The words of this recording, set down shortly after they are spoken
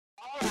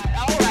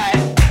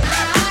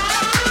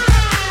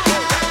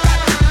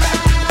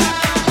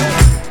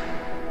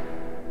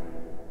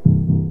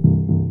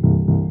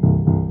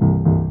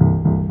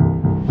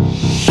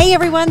Hey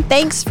everyone,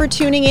 thanks for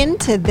tuning in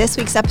to this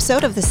week's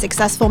episode of the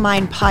Successful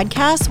Mind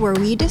podcast, where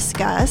we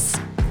discuss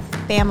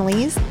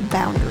families,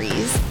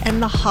 boundaries,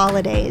 and the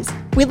holidays.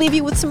 We leave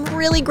you with some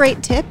really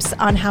great tips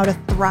on how to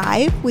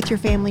thrive with your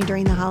family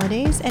during the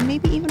holidays, and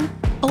maybe even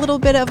a little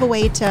bit of a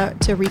way to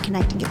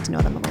reconnect and get to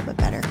know them a little bit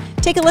better.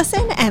 Take a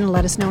listen and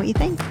let us know what you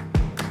think.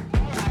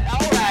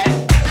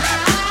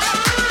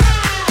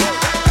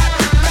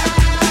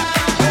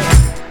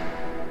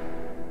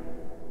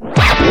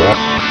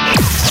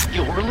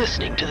 You're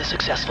listening to the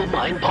Successful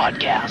Mind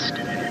podcast.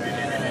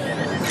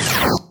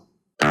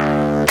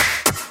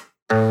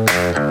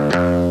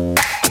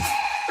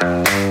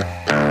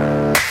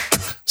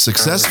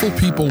 Successful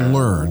people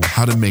learn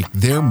how to make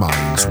their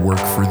minds work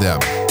for them.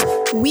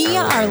 We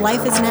are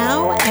Life is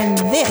Now, and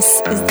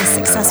this is the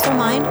Successful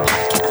Mind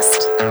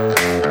podcast.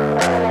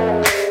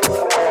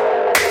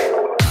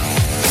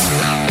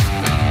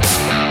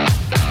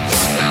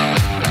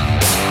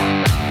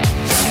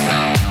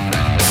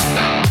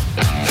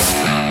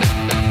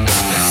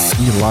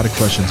 We get a lot of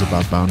questions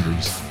about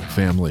boundaries,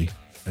 family,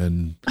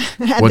 and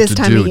At what this to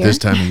time do of year. this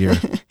time of year.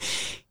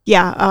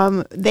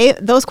 Yeah,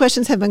 those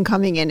questions have been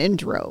coming in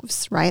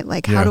droves, right?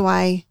 Like, Yeah.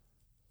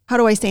 how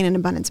do I stay in an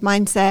abundance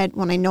mindset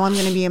when I know I'm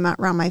going to be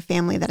around my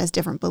family that has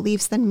different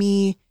beliefs than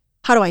me?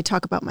 How do I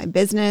talk about my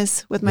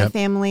business with my Yep.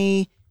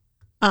 family?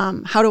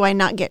 How do I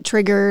not get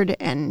triggered,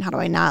 and how do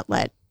I not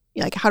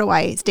how do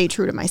I stay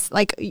true to myself?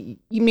 Like,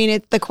 you mean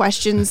it? The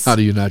questions. How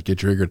do you not get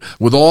triggered?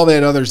 With all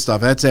that other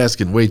stuff, that's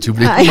asking way too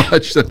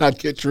much to not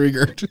get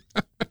triggered.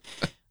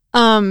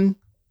 And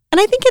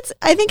I think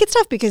it's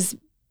tough because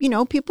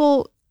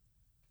people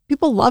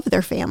love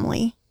their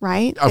family,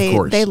 right? Of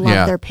course, they love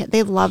yeah.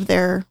 they love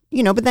their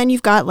But then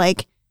you've got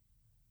like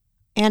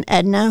Aunt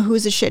Edna,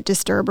 who's a shit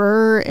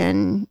disturber,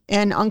 and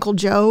Uncle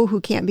Joe,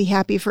 who can't be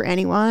happy for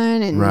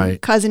anyone, and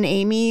Right. Cousin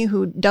Amy,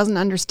 who doesn't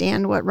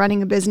understand what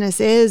running a business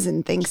is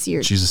and thinks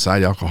you're She's a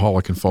side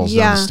alcoholic and falls down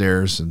Yeah. the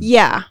stairs. And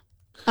yeah.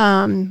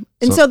 And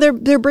So- so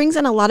there brings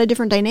in a lot of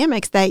different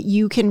dynamics that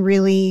you can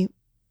really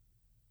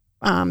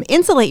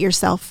insulate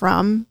yourself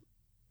from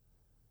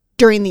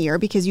during the year,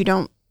 because you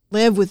don't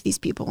live with these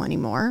people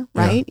anymore,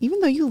 right? Even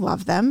though you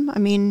love them. I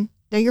mean,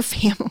 they're your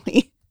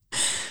family.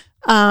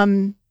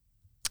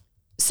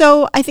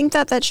 So I think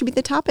that should be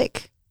the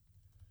topic,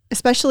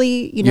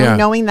 especially, Yeah.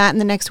 knowing that in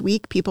the next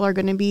week, people are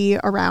going to be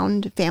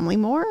around family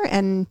more,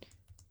 and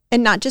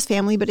not just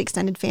family, but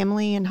extended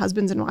family and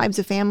husbands and wives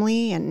of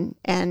family,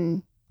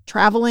 and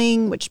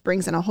traveling, which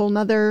brings in a whole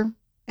nother,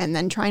 and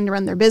then trying to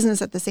run their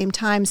business at the same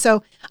time.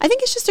 So I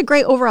think it's just a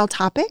great overall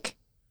topic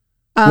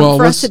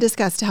for us to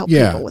discuss to help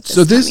people with this.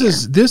 So time of year.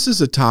 this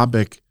is a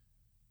topic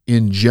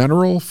in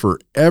general for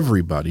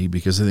everybody,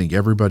 because I think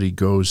everybody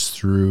goes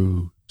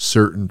through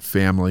certain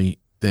family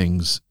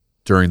things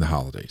during the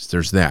holidays.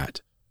 There's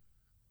that.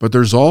 But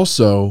there's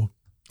also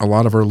a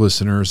lot of our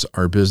listeners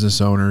are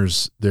business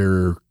owners.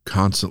 They're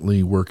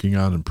constantly working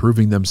on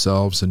improving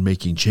themselves and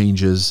making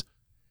changes,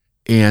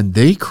 and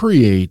they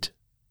create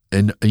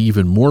an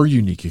even more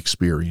unique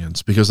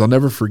experience, because I'll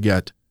never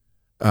forget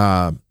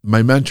my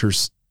mentor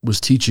was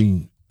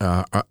teaching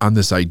on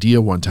this idea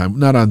one time,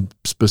 not on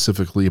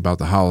specifically about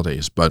the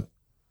holidays, but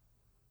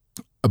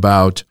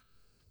about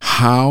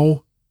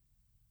how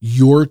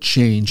your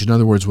change, in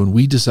other words, when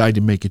we decide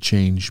to make a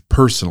change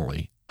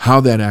personally, how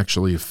that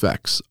actually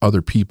affects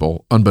other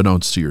people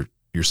unbeknownst to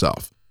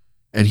yourself.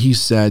 And he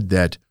said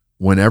that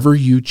whenever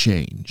you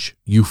change,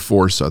 you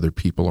force other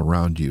people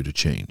around you to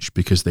change,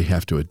 because they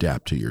have to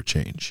adapt to your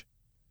change.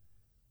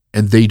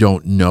 And they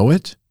don't know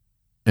it,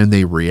 and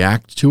they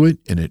react to it,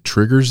 and it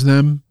triggers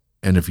them.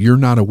 And if you're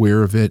not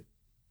aware of it,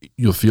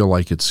 you'll feel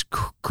like it's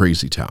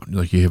crazy town.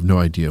 Like you have no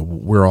idea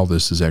where all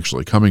this is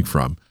actually coming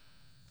from.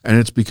 And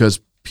it's because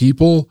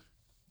people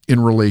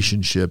in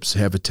relationships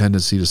have a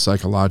tendency to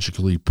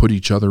psychologically put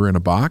each other in a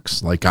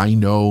box. Like, I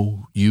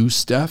know you,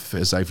 Steph,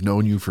 as I've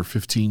known you for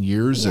 15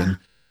 years, Yeah. and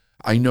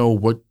I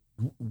know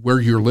where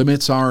your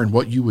limits are and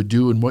what you would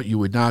do and what you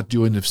would not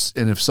do. And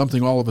if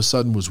something all of a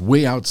sudden was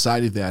way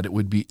outside of that, it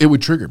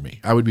would trigger me.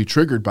 I would be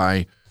triggered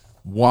by,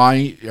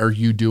 why are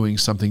you doing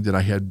something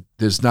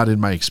that's not in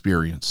my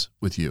experience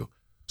with you?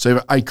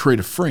 So I create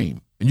a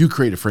frame, and you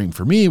create a frame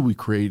for me. We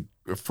create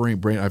a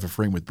frame. I have a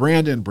frame with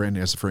Brandon. Brandon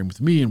has a frame with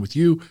me and with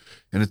you,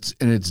 and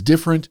it's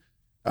different.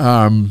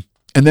 And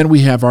then we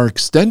have our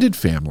extended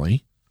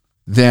family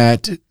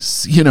that,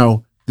 this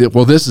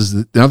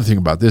is the other thing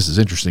about this is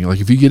interesting. Like,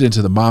 if you get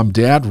into the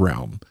mom-dad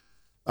realm,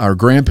 our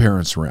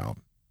grandparents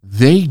realm,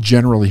 they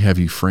generally have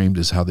you framed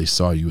as how they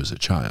saw you as a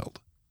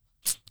child.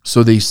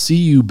 So they see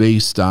you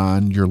based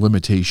on your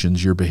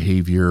limitations, your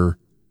behavior,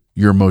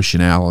 your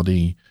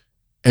emotionality,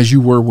 as you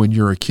were when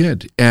you're a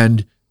kid.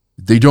 And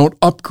they don't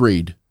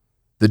upgrade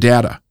the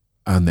data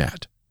on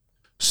that.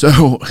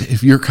 So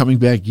if you're coming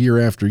back year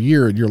after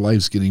year and your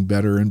life's getting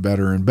better and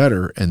better and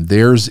better, and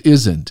theirs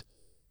isn't,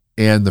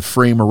 and the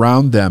frame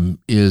around them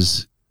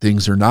is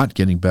things are not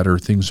getting better,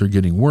 things are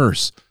getting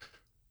worse,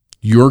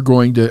 you're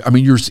going to,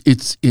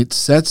 it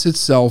sets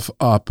itself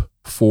up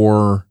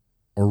for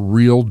a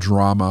real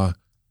drama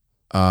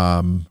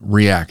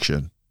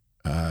reaction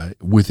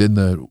within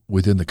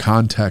the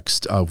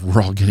context of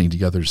we're all getting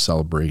together to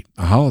celebrate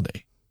a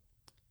holiday.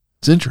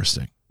 It's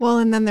interesting. Well,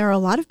 and then there are a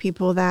lot of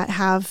people that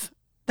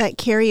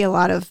carry a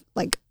lot of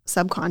like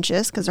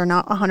subconscious, because they're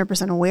not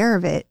 100% aware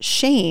of it,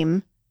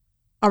 shame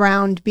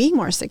around being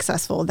more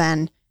successful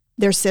than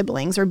their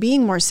siblings or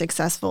being more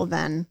successful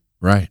than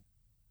right.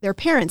 their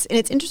parents. And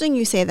it's interesting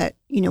you say that,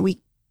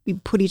 we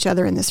put each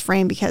other in this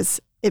frame, because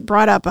it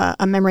brought up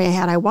a memory I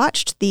had. I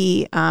watched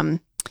the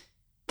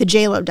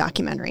J-Lo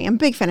documentary. I'm a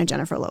big fan of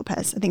Jennifer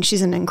Lopez. I think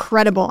she's an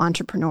incredible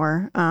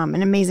entrepreneur,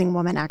 an amazing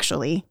woman,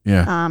 actually.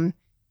 Yeah.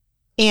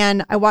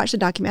 And I watched a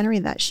documentary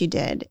that she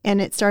did,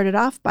 and it started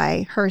off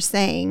by her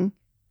saying,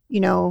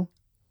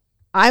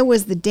 I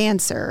was the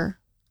dancer,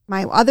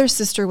 my other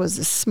sister was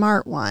the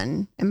smart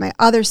one, and my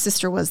other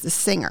sister was the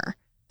singer.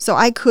 So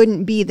I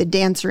couldn't be the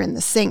dancer and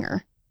the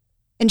singer.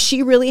 And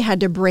she really had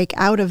to break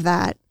out of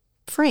that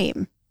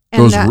frame.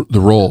 And those were the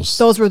roles.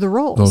 Those were the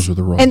roles. Those were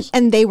the roles.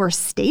 And they were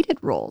stated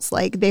roles.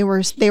 Like they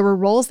were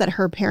roles that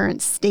her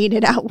parents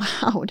stated out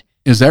loud.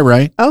 Is that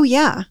right? Oh,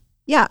 yeah.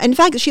 Yeah. In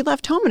fact, she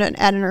left home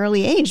at an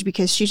early age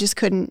because she just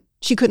couldn't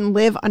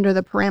live under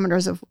the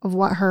parameters of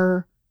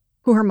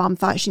who her mom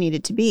thought she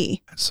needed to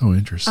be. That's so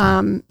interesting.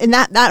 And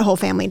that whole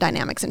family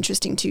dynamic's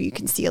interesting too. You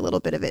can see a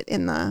little bit of it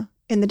in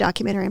the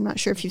documentary. I'm not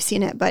sure if you've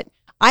seen it, but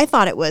I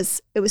thought it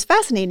was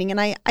fascinating. And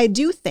I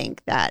do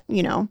think that,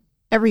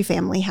 every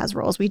family has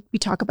roles. We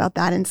talk about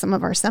that in some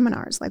of our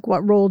seminars. Like,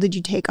 what role did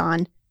you take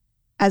on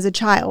as a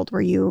child?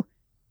 Were you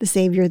the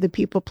savior, the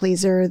people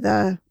pleaser,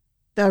 the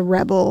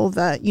rebel,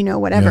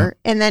 whatever?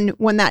 Yeah. And then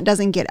when that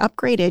doesn't get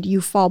upgraded, you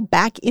fall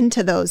back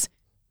into those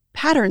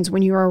patterns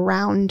when you're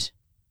around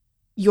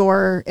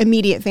your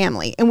immediate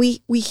family. And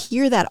we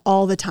hear that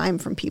all the time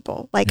from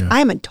people. Like,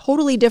 I'm a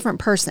totally different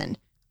person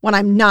when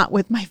I'm not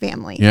with my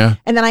family. Yeah.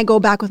 And then I go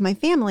back with my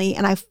family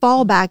and I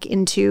fall back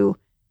into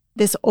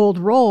this old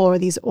role or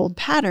these old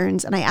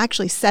patterns, and I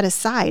actually set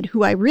aside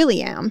who I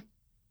really am,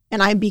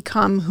 and I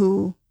become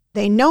who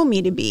they know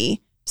me to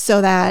be, so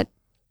that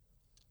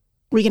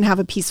we can have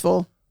a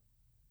peaceful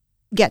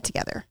get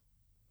together.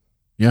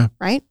 Yeah.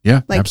 Right?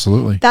 Yeah, like,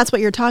 absolutely. That's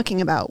what you're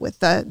talking about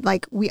with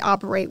we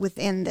operate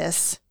within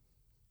this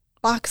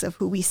box of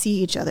who we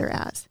see each other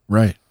as.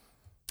 Right.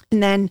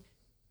 And then,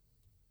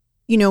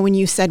 when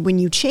you said when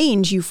you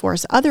change, you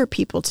force other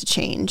people to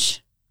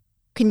change.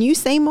 Can you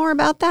say more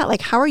about that?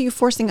 Like, how are you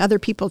forcing other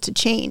people to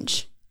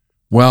change?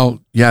 Well,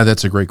 yeah,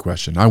 that's a great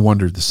question. I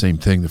wondered the same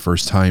thing the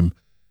first time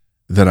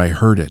that I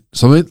heard it.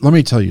 So let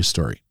me tell you a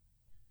story.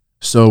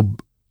 So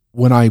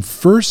when I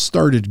first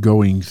started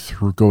going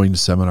to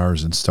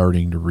seminars and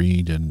starting to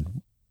read,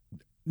 and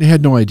I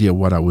had no idea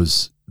what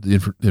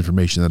the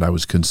information that I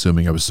was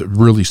consuming. I was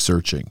really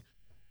searching.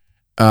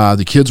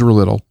 The kids were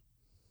little,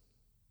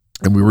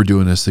 and we were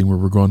doing this thing where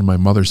we're going to my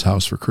mother's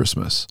house for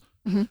Christmas.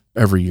 Mm-hmm.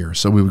 Every year.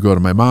 So we would go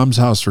to my mom's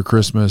house for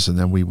Christmas, and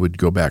then we would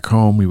go back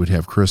home. We would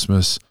have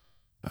Christmas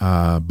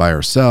by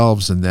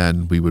ourselves, and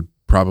then we would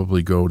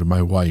probably go to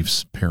my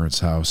wife's parents'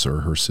 house or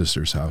her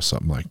sister's house,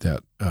 something like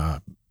that,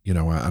 on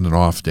an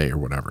off day or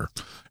whatever.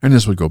 And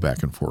this would go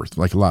back and forth,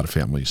 like a lot of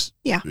families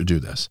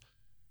do this.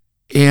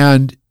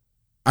 And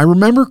I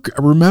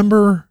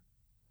remember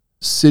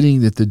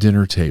sitting at the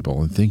dinner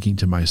table and thinking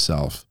to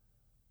myself,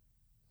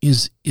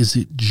 is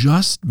it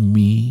just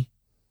me?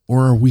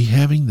 Or are we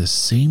having the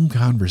same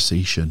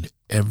conversation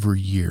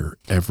every year,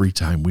 every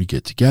time we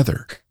get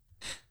together?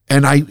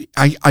 And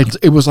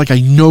it was like I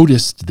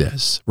noticed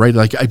this, right?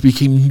 Like it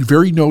became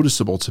very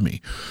noticeable to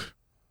me.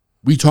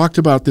 We talked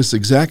about this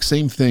exact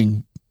same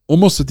thing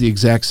almost at the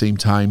exact same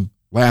time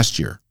last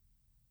year.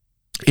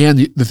 And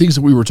the things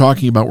that we were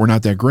talking about were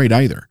not that great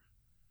either.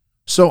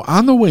 So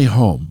on the way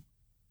home,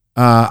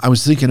 I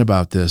was thinking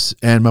about this,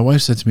 and my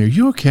wife said to me, "Are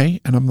you okay?"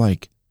 And I'm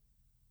like,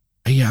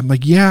 I'm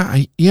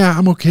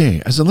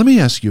okay. I said, "Let me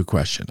ask you a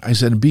question." I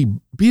said, be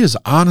as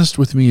honest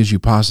with me as you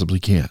possibly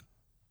can.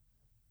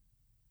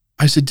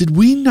 I said, "Did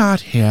we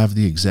not have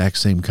the exact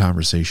same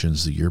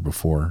conversations the year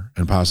before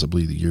and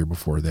possibly the year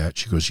before that?"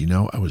 She goes,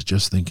 "I was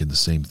just thinking the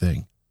same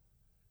thing."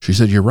 She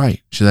said, "You're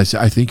right." She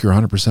said, "I think you're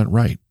 100%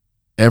 right.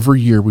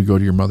 Every year we go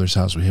to your mother's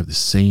house, we have the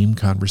same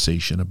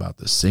conversation about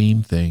the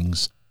same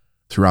things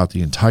throughout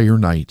the entire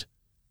night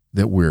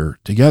that we're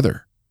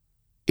together."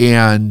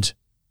 And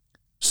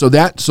So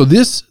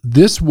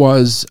this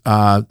was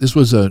a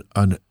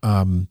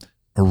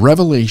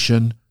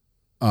revelation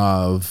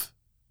of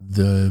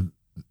the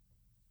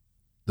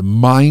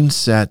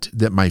mindset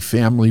that my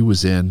family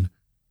was in,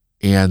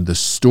 and the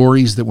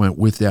stories that went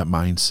with that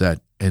mindset,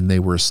 and they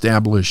were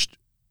established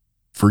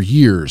for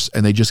years,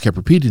 and they just kept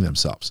repeating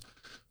themselves.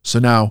 So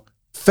now,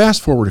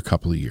 fast forward a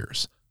couple of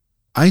years,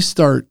 I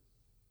start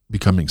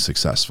becoming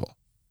successful,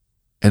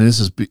 and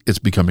it's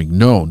becoming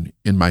known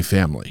in my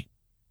family.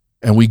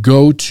 And we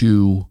go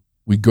to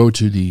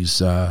these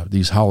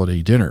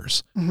holiday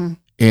dinners, mm-hmm.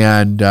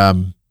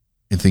 and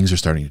things are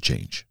starting to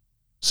change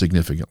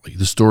significantly.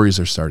 The stories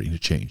are starting to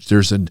change.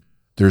 There's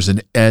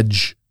an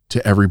edge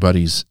to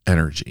everybody's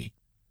energy,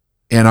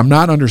 and I'm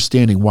not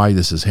understanding why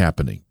this is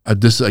happening.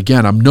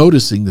 I'm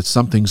noticing that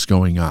something's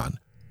going on,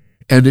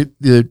 And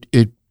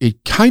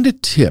it kind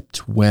of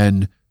tipped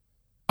when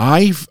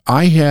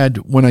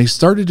when I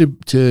started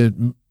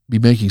to be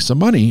making some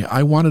money,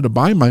 I wanted to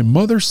buy my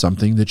mother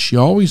something that she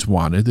always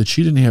wanted, that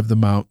she didn't have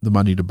the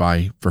money to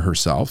buy for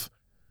herself.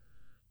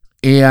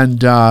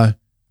 And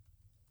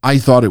I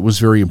thought it was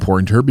very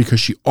important to her because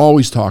she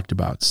always talked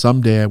about,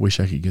 someday I wish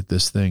I could get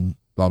this thing,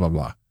 blah, blah,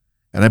 blah.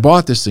 And I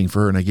bought this thing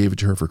for her and I gave it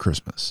to her for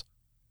Christmas.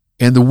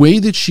 And the way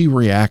that she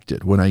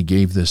reacted when I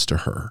gave this to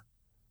her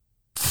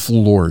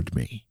floored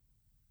me,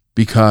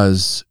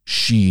 because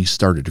she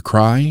started to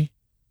cry.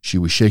 She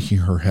was shaking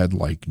her head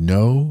like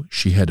no.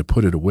 She had to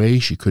put it away.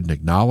 She couldn't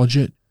acknowledge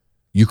it.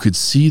 You could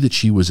see that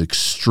she was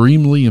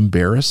extremely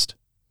embarrassed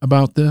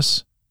about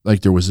this.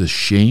 Like there was this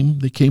shame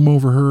that came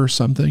over her or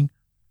something.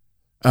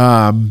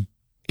 And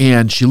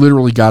she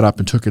literally got up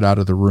and took it out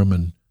of the room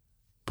and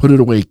put it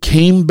away,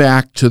 came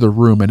back to the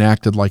room and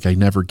acted like I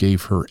never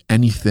gave her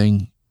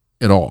anything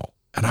at all.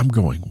 And I'm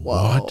going,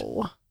 what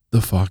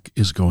the fuck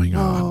is going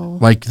on?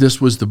 Like this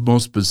was the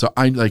most bizarre.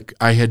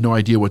 I had no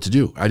idea what to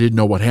do. I didn't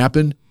know what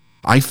happened.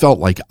 I felt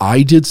like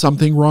I did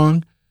something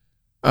wrong.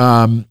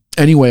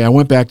 Anyway, I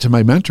went back to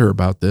my mentor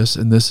about this,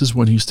 and this is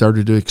when he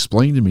started to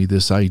explain to me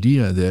this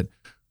idea that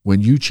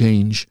when you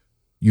change,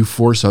 you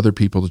force other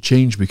people to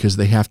change because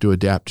they have to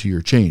adapt to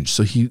your change.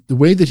 So the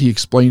way that he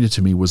explained it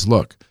to me was,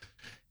 look,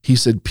 he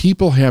said,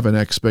 people have an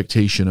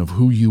expectation of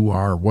who you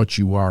are, what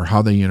you are,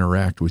 how they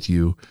interact with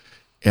you.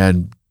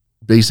 And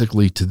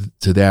basically to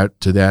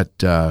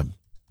that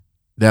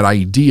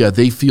idea,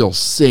 they feel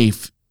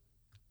safe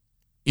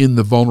in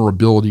the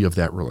vulnerability of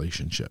that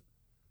relationship.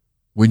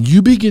 When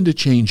you begin to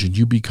change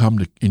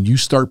and you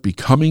start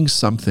becoming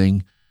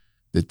something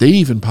that they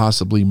even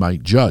possibly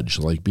might judge,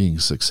 like being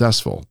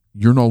successful,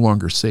 you're no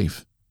longer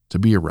safe to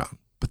be around,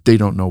 but they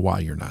don't know why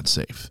you're not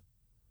safe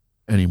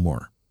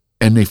anymore.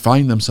 And they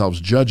find themselves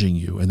judging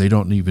you, and they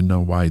don't even know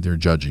why they're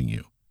judging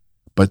you,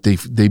 but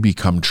they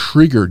become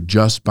triggered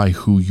just by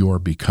who you're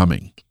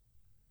becoming.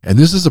 And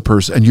this is a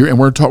person, and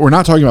we're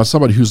not talking about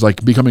somebody who's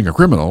like becoming a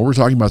criminal. We're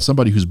talking about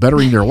somebody who's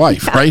bettering their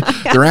life, right?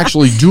 Yeah. They're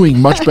actually doing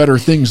much better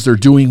things. They're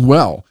doing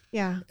well.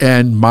 Yeah.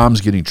 And mom's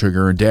getting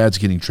triggered, and dad's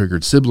getting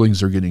triggered.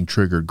 Siblings are getting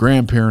triggered.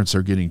 Grandparents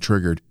are getting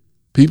triggered.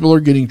 People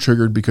are getting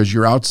triggered because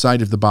you're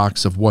outside of the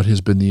box of what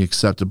has been the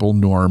acceptable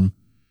norm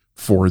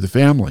for the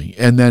family.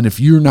 And then if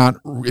you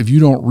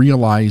don't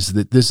realize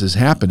that this is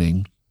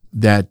happening,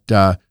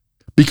 so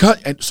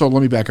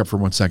let me back up for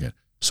 1 second.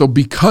 So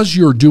because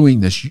you're doing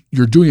this,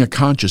 you're doing a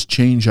conscious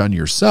change on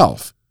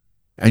yourself,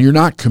 and you're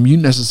not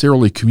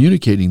necessarily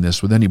communicating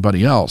this with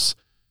anybody else.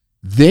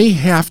 They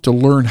have to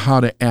learn how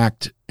to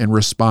act and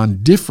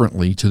respond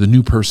differently to the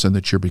new person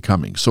that you're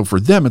becoming. So for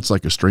them, it's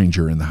like a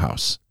stranger in the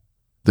house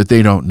that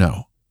they don't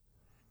know.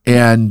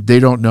 And they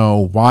don't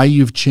know why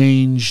you've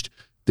changed.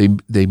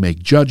 They make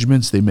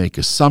judgments, they make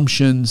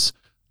assumptions.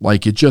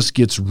 Like it just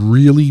gets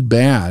really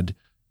bad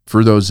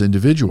for those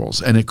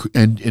individuals. And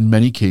in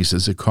many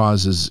cases, it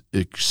causes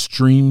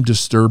extreme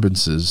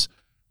disturbances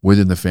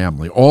within the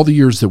family. All the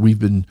years that we've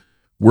been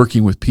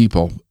working with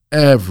people,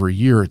 every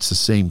year it's the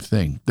same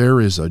thing. There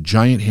is a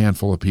giant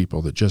handful of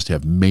people that just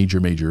have major,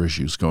 major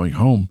issues going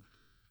home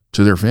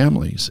to their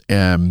families.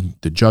 And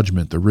the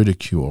judgment, the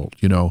ridicule,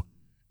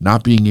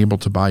 not being able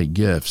to buy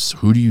gifts.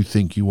 Who do you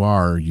think you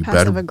are? You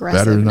better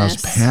than us.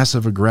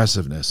 Passive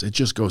aggressiveness. It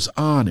just goes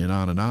on and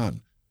on and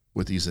on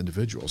with these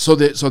individuals. So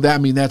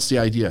that's the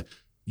idea.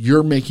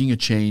 You're making a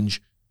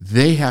change.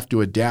 They have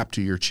to adapt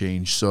to your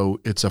change. So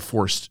it's a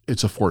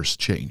forced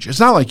change. It's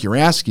not like you're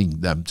asking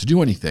them to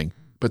do anything,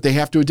 but they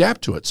have to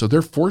adapt to it. So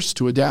they're forced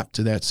to adapt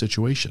to that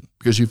situation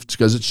because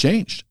it's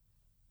changed.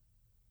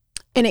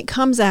 And it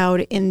comes out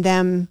in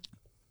them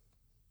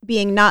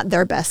being not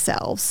their best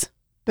selves,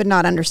 but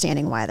not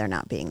understanding why they're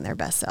not being their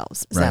best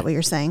selves. Is that what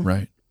you're saying?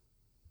 Right.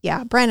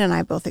 Yeah. Brian and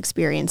I both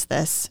experienced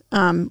this.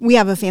 We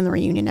have a family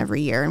reunion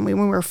every year. And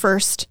when we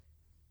first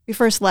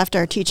left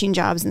our teaching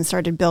jobs and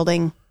started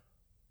building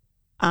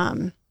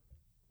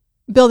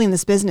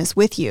this business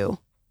with you,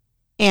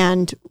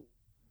 and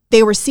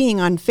they were seeing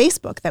on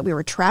Facebook that we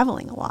were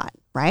traveling a lot,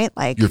 right?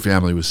 Like your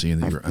family was seeing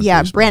that.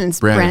 Yeah. Brandon's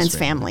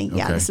family. Okay.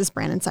 Yeah. This is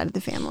Brandon's side of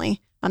the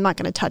family. I'm not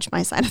going to touch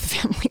my side of the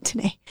family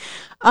today.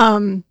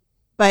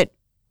 But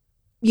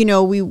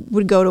we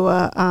would go to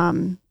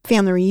a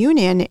family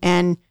reunion,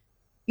 and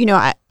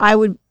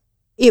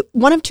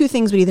one of two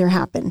things would either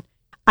happen.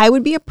 I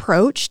would be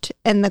approached,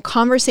 and the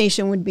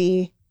conversation would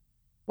be,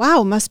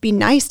 "Wow, must be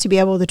nice to be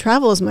able to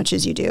travel as much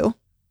as you do,"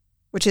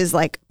 which is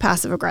like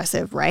passive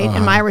aggressive, right?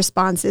 And my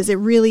response is, "It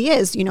really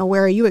is.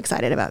 Where are you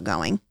excited about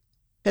going?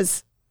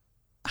 Because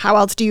how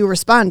else do you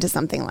respond to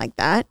something like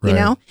that?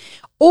 Right.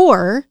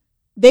 Or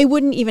they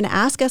wouldn't even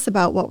ask us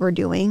about what we're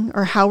doing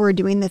or how we're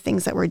doing the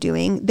things that we're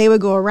doing. They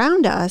would go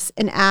around us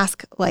and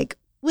ask, like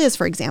Liz,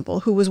 for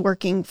example, who was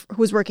working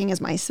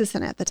as my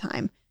assistant at the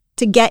time,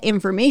 to get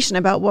information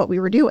about what we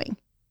were doing.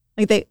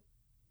 Like they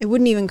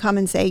wouldn't even come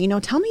and say,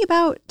 tell me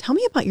about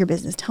your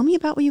business. Tell me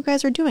about what you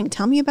guys are doing.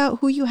 Tell me about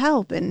who you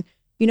help. And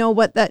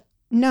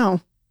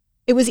no,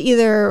 it was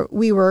either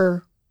we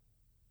were,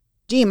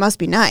 gee, it must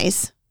be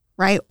nice,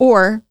 right?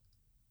 Or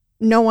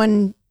no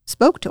one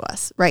spoke to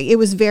us, right?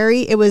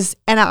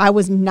 And I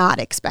was not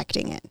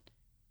expecting it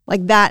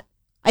like that.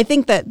 I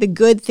think that the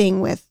good thing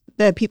with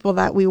the people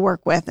that we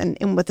work with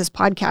and with this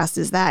podcast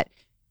is that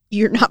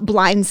you're not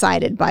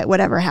blindsided by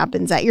whatever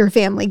happens at your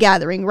family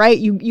gathering, right?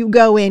 You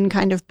go in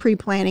kind of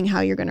pre-planning how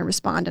you're going to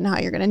respond and how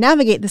you're going to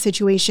navigate the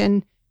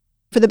situation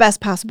for the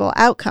best possible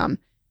outcome.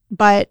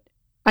 But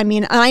I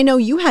mean, I know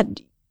you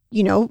had,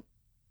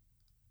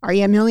 are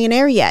you a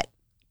millionaire yet?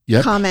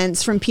 Yep.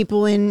 Comments from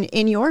people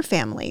in your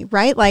family,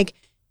 right? Like,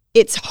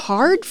 it's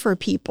hard for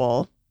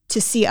people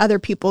to see other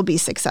people be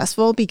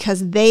successful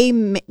because they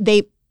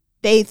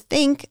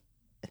think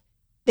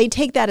they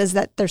take that as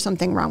that there's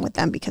something wrong with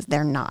them because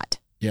they're not.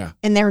 Yeah.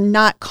 And they're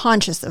not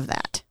conscious of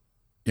that.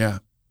 Yeah.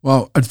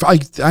 Well,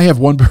 I have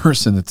one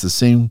person that's the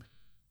same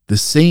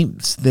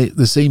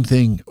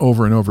thing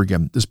over and over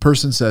again. This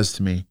person says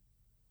to me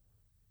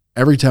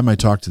every time I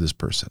talk to this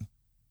person,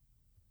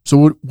 so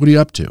what are you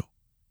up to?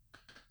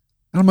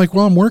 And I'm like,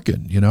 well, I'm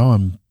working,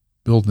 I'm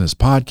building this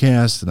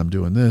podcast and I'm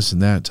doing this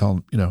and that,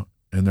 and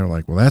they're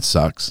like, well, that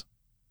sucks.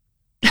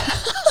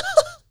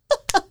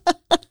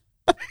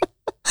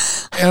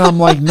 And I'm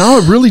like, no,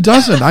 it really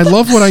doesn't. I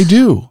love what I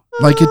do.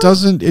 Like, it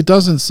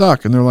doesn't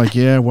suck. And they're like,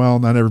 yeah, well,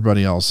 not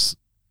everybody else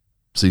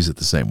sees it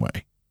the same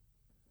way,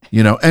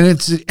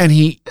 and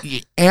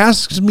he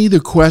asks me the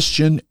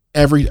question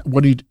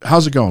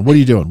how's it going? What are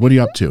you doing? What are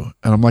you up to?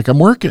 And I'm like, I'm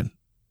working.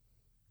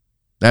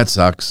 That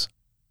sucks.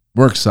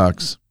 Work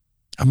sucks.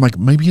 I'm like,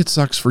 maybe it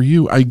sucks for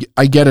you. I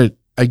get it.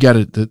 I get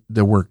it that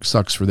the work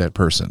sucks for that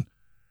person.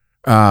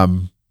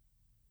 But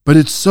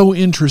it's so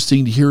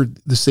interesting to hear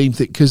the same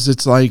thing because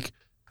it's like,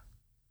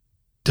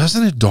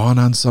 doesn't it dawn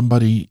on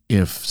somebody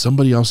if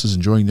somebody else is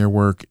enjoying their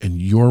work and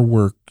your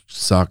work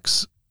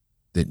sucks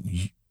that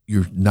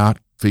you're not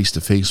face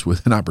to face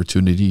with an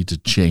opportunity to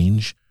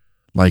change?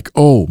 Like,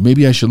 oh,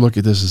 maybe I should look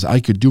at this as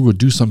I could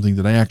do something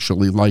that I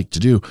actually like to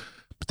do.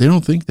 But they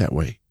don't think that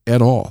way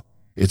at all.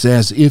 It's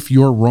as if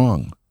you're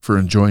wrong for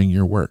enjoying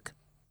your work.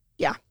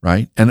 Yeah.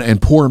 Right?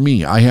 And poor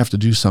me, I have to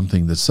do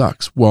something that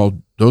sucks. Well,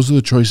 those are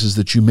the choices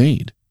that you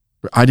made.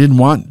 I didn't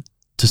want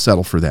to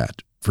settle for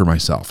that for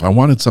myself. I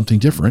wanted something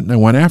different and I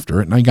went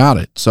after it and I got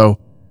it. So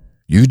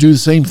you do the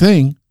same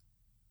thing.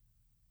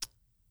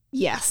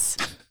 Yes.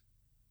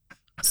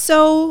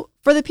 So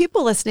for the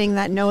people listening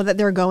that know that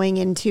they're going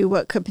into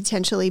what could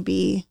potentially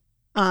be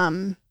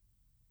a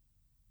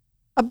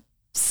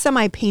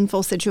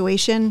semi-painful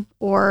situation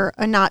or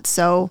a not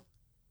so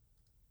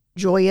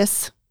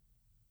joyous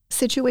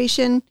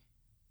situation,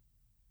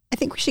 I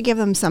think we should give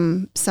them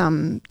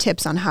some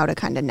tips on how to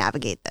kind of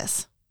navigate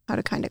this, how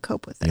to kind of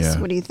cope with this.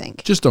 Yeah. What do you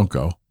think? Just don't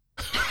go.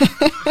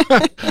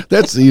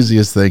 That's the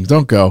easiest thing.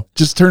 Don't go.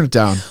 Just turn it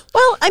down.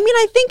 Well, I mean,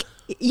 I think,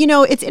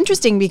 it's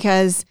interesting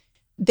because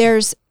there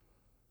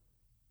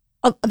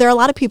are a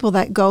lot of people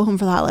that go home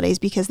for the holidays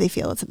because they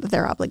feel it's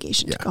their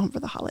obligation to go home for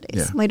the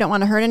holidays. Yeah. They don't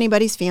want to hurt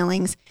anybody's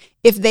feelings.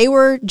 If they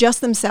were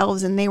just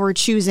themselves and they were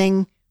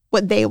choosing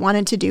what they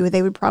wanted to do,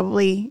 they would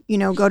probably,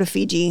 go to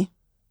Fiji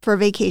for a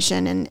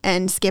vacation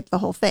and skip the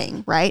whole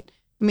thing, right?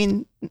 I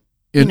mean,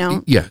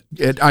 Yeah,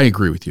 I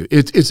agree with you.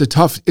 It's a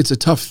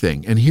tough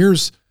thing. And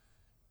here's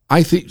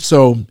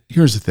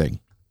the thing.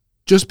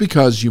 Just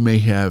because you may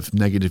have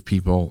negative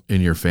people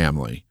in your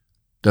family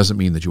doesn't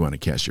mean that you want to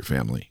cast your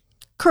family.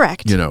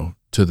 Correct.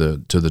 To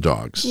the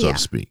dogs, so to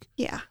speak.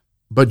 Yeah.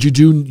 But you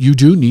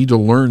do need to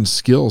learn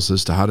skills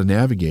as to how to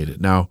navigate it.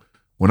 Now,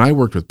 when I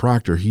worked with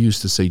Proctor, he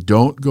used to say,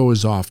 don't go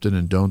as often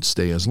and don't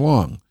stay as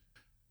long.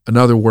 In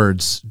other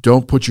words,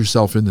 don't put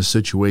yourself in the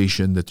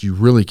situation that you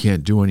really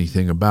can't do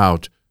anything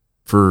about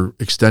for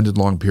extended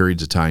long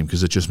periods of time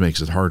because it just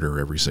makes it harder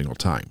every single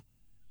time.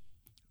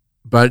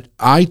 But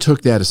I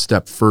took that a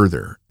step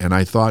further and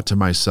I thought to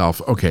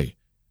myself, okay,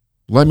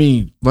 let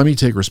me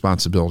take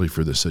responsibility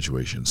for this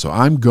situation. So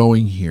I'm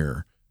going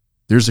here.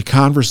 There's a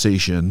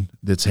conversation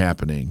that's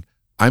happening.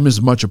 I'm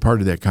as much a part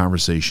of that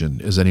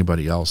conversation as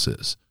anybody else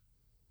is.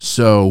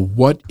 So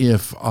what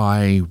if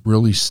I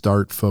really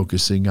start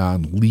focusing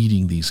on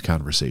leading these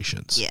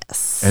conversations?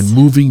 Yes. And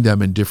moving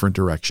them in different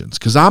directions?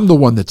 Because I'm the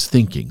one that's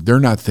thinking. They're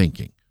not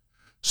thinking.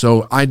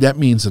 So that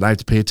means that I have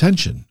to pay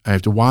attention. I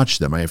have to watch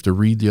them. I have to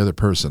read the other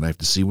person. I have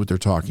to see what they're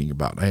talking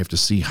about. I have to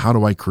see how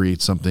do I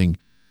create something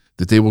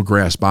that they will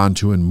grasp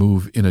onto and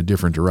move in a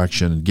different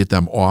direction and get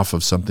them off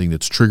of something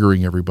that's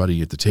triggering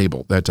everybody at the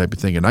table, that type of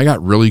thing. And I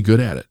got really good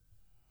at it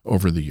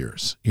over the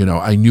years.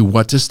 I knew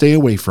what to stay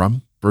away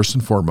from, first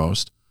and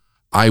foremost.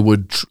 I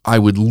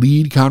would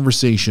lead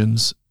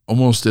conversations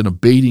almost in a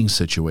baiting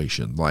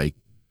situation, like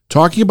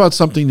talking about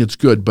something that's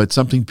good, but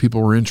something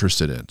people were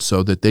interested in,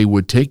 so that they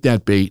would take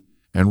that bait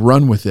and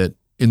run with it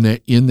in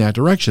that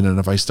direction. And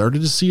if I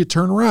started to see it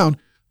turn around,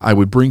 I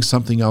would bring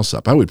something else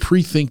up. I would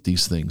pre-think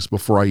these things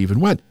before I even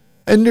went.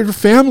 And they're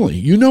family.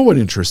 You know what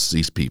interests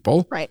these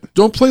people. Right.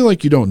 Don't play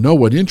like you don't know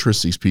what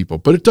interests these people.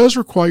 But it does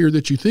require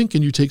that you think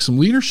and you take some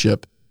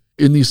leadership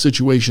in these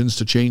situations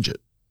to change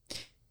it.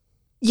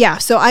 Yeah,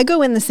 so I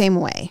go in the same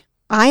way.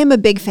 I am a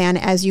big fan,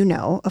 as you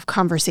know, of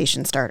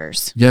conversation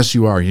starters. Yes,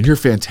 you are. And you're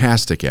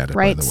fantastic at it,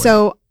 right? by the way.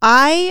 So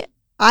I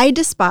I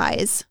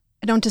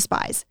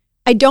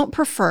don't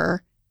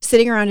prefer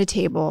sitting around a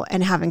table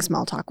and having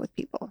small talk with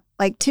people.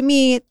 Like, to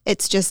me,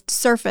 it's just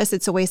surface.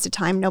 It's a waste of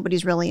time.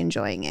 Nobody's really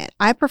enjoying it.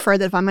 I prefer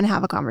that if I'm going to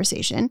have a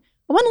conversation,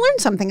 I want to learn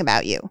something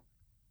about you.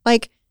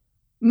 Like,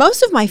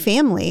 most of my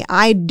family,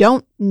 I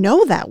don't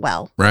know that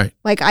well. Right.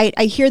 Like, I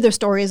hear the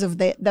stories of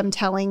them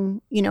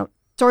telling,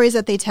 stories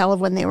that they tell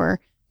of when they were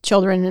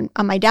children. And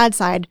on my dad's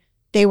side,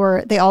 they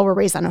all were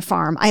raised on a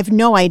farm. I have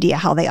no idea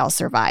how they all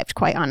survived,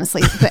 quite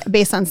honestly,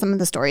 based on some of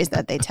the stories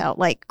that they tell.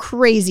 Like,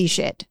 crazy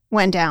shit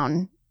went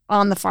down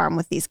on the farm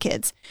with these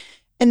kids.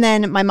 And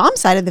then my mom's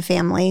side of the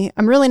family,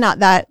 I'm really not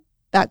that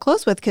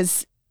close with,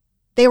 because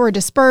they were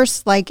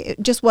dispersed. Like,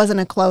 it just wasn't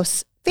a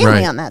close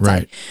family on that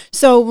side.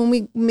 So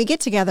when we get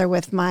together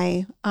with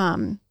my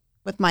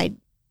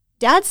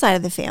dad's side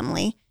of the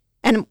family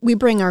and we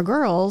bring our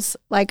girls,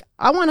 like,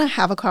 I want to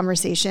have a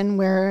conversation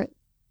where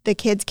the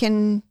kids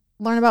can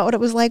learn about what it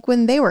was like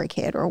when they were a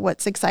kid or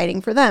what's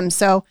exciting for them.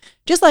 So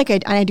just like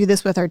I do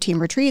this with our team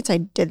retreats, I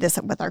did this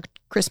with our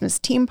Christmas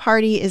team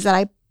party, is that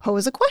I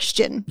pose a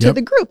question to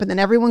the group and then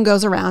everyone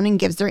goes around and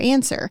gives their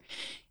answer.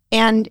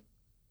 And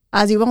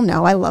as you all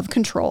know, I love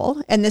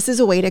control. And this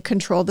is a way to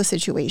control the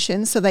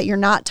situation so that you're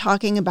not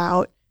talking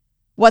about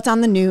what's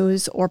on the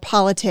news or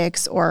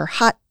politics or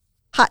hot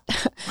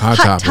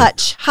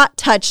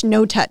touch,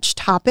 no touch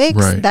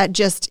topics that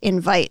just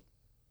invite,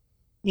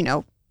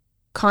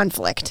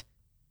 conflict.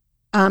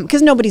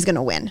 Because nobody's going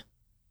to win,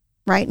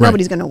 right?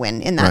 Nobody's going to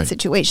win in that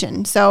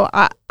situation. So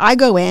I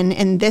go in,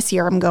 and this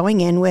year I'm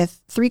going in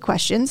with 3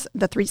 questions,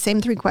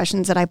 same 3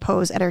 questions that I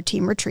pose at our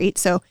team retreat.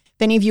 So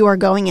if any of you are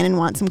going in and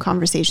want some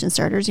conversation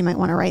starters, you might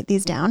want to write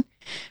these down.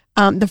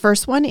 The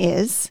first one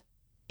is,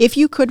 if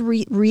you could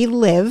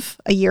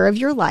relive a year of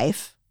your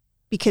life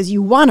because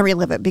you want to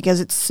relive it because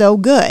it's so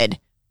good,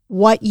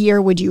 what year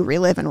would you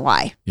relive and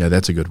why? Yeah,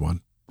 that's a good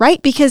one.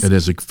 Right? Because it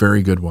is a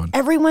very good one.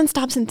 Everyone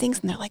stops and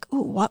thinks, and they're like,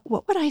 "Ooh,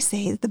 what would I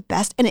say is the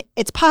best?" And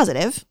it's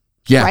positive.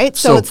 Yeah. Right?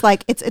 So it's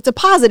like it's a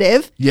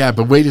positive. Yeah,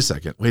 but wait a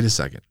second.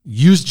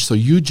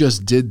 You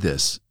just did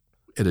this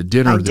at a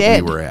dinner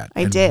that we were at.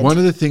 I did. One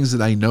of the things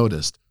that I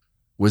noticed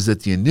was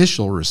that the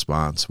initial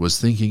response was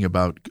thinking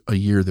about a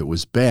year that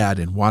was bad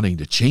and wanting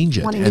to change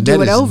it. And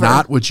that is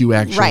not what you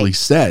actually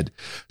said.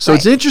 So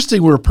it's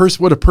interesting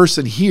what a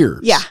person hears.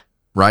 Yeah.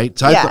 Right?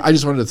 So I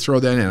just wanted to throw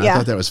that in. I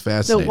thought that was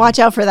fascinating. So watch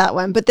out for that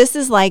one. But this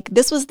was like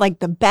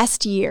the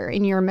best year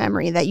in your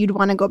memory that you'd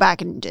want to go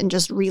back and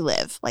just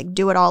relive, like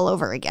do it all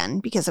over again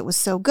because it was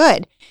so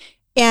good.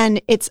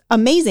 And it's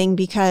amazing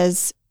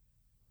because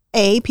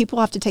people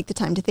have to take the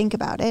time to think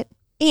about it.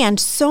 And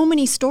so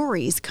many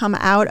stories come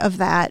out of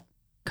that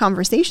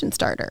conversation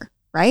starter,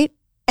 right?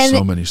 And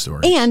so many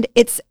stories. And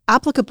it's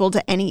applicable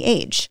to any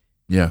age.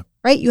 Yeah.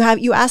 Right?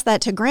 You ask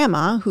that to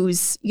grandma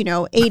who's,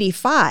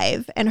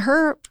 85, and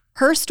her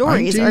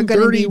stories are going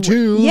to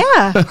be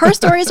her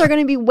stories are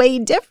going to be way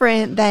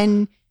different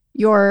than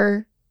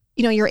your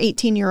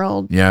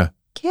 18-year-old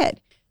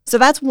kid. So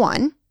that's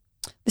one.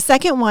 The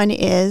second one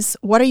is,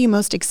 what are you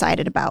most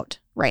excited about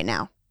right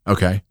now?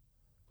 Okay.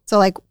 So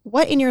like,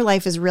 what in your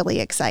life is really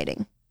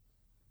exciting?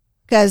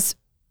 Because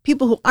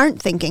people who aren't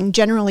thinking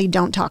generally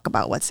don't talk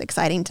about what's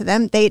exciting to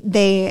them.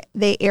 They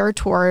err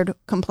toward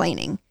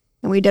complaining.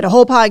 And we did a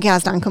whole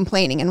podcast on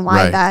complaining and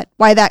why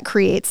that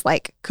creates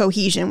like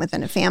cohesion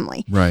within a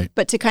family. Right.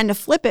 But to kind of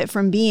flip it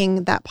from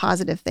being that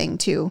positive thing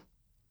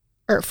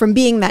or from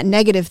being that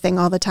negative thing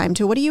all the time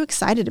to, what are you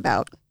excited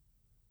about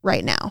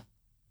right now?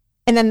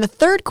 And then the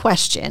third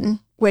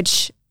question,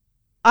 which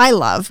I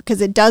love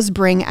because it does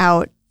bring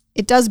out,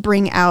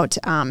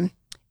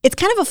 it's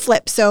kind of a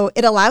flip. So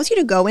it allows you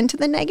to go into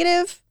the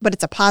negative, but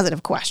it's a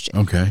positive question.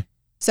 Okay.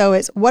 So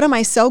it's, what am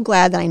I so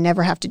glad that I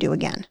never have to do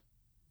again?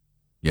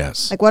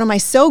 Yes. Like, what am I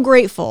so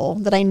grateful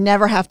that I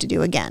never have to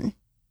do again?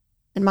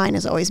 And mine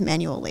is always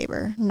manual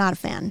labor. Not a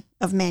fan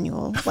of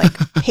manual, like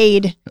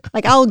paid,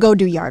 like I'll go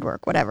do yard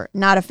work, whatever.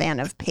 Not a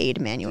fan of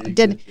paid manual.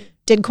 Did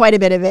quite a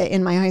bit of it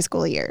in my high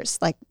school years.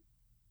 Like,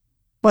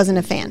 wasn't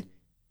a fan.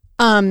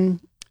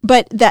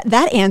 But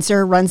that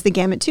answer runs the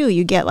gamut too.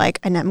 You get like,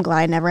 I'm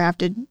glad I never have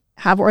to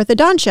have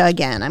orthodontia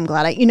again. I'm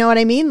glad you know what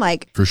I mean?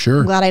 Like, for sure.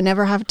 I'm glad I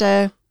never have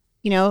to,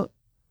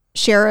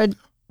 share a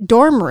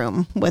dorm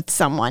room with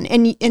someone.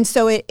 And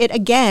so it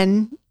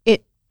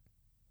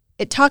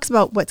talks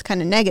about what's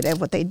kind of negative,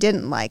 what they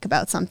didn't like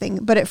about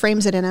something, but it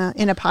frames it in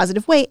a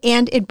positive way,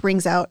 and it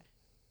brings out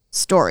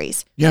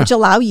stories, which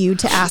allow you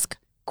to ask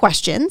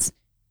questions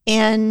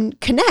and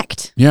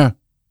connect. Yeah.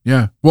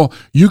 Yeah. Well,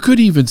 you could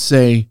even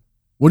say,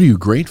 what are you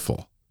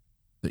grateful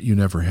that you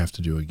never have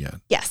to do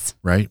again? Yes.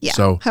 Right? Yeah.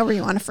 So however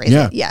you want to phrase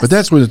it. Yes. But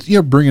that's what it's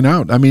bringing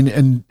out. I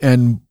mean,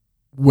 and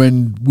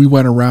when we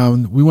went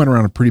around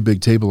a pretty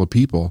big table of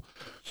people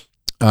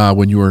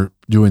when you were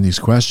doing these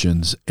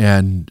questions,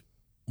 and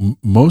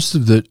most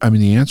of the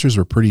answers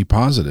were pretty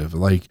positive.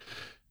 Like,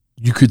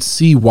 you could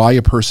see why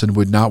a person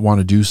would not want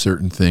to do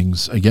certain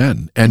things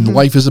again. And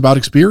life is about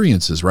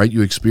experiences, right?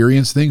 You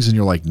experience things and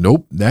you're like,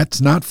 nope,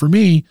 that's not for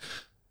me.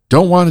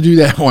 Don't want to do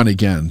that one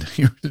again.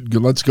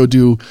 Let's go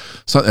do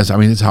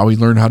something. It's how we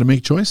learn how to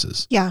make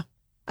choices. Yeah.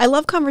 I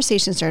love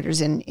conversation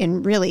starters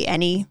in really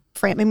any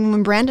frame. I mean,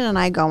 when Brandon and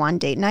I go on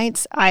date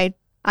nights, I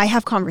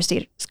have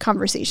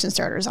conversation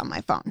starters on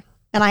my phone,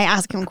 and I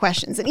ask him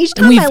questions. And each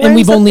time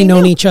we've only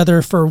known each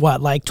other for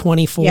what, like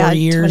 24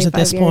 years at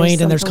this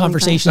point, and there's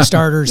conversation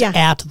starters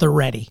at the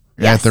ready.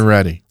 Yes. At the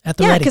ready.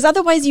 Yeah, because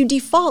otherwise you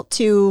default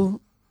to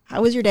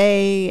how was your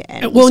day,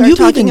 and you start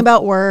talking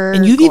about work.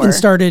 And you've even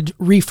started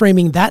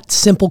reframing that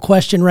simple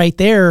question right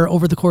there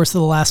over the course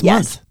of the last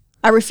month.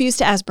 I refuse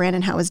to ask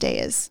Brandon how his day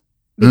is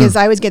because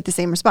I always get the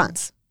same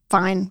response: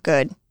 fine,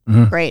 good.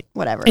 Great,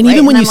 whatever. And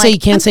even when you say you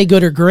can't say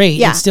good or great,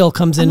 it still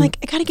comes in. I'm like,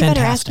 I got to get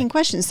better at asking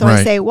questions. So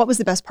I say, what was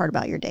the best part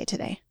about your day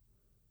today?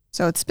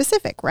 So it's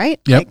specific, right?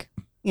 Yep.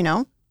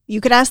 Like, you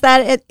could ask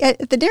that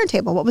at the dinner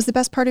table. What was the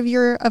best part of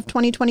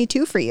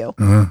 2022 for you?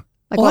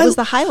 Like, what was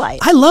the highlight?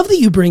 I love that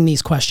you bring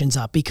these questions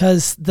up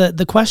because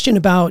the question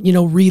about,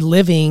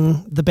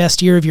 reliving the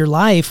best year of your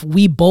life,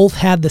 we both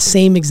had the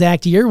same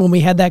exact year when we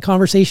had that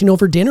conversation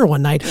over dinner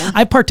one night. Yeah.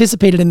 I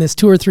participated in this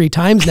 2 or 3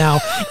 times now,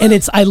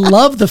 and I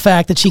love the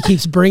fact that she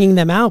keeps bringing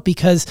them out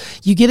because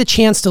you get a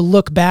chance to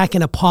look back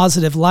in a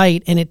positive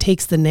light and it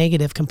takes the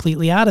negative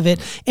completely out of it.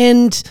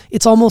 And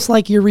it's almost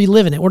like you're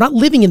reliving it. We're not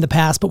living in the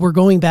past, but we're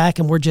going back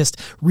and we're just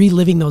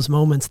reliving those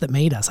moments that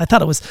made us. I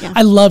thought it was,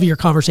 I love your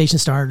conversation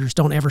starters.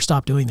 Don't ever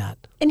stop doing that.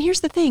 And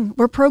here's the thing.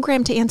 We're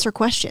programmed to answer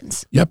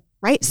questions. Yep.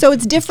 Right? So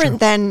it's different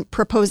than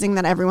proposing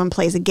that everyone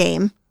plays a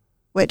game,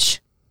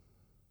 which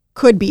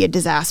could be a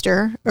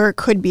disaster or it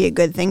could be a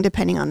good thing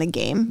depending on the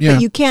game. Yeah.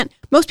 But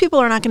most people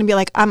are not going to be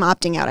like, I'm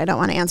opting out. I don't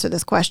want to answer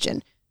this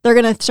question. They're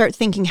going to start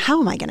thinking, how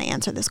am I going to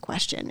answer this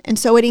question? And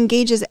so it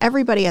engages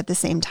everybody at the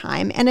same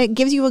time. And it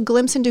gives you a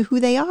glimpse into who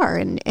they are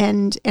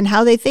and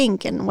how they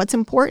think and what's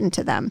important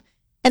to them.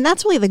 And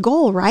that's really the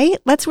goal, right?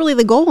 That's really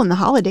the goal in the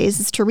holidays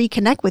is to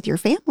reconnect with your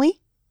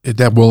family.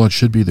 It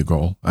should be the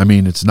goal. I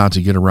mean, it's not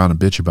to get around and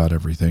bitch about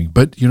everything.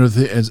 But,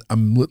 as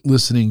I'm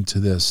listening to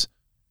this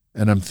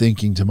and I'm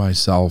thinking to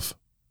myself,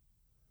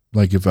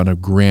 like if on a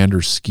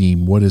grander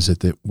scheme, what is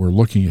it that we're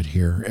looking at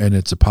here? And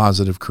it's a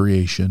positive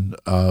creation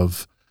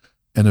of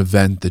an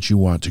event that you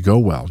want to go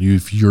well.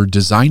 If you're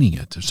designing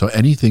it. So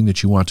anything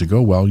that you want to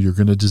go well, you're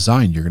going to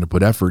design. You're going to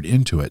put effort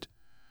into it.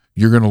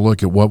 You're going to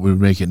look at what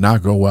would make it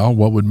not go well,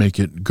 what would make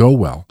it go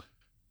well.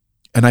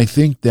 And I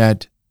think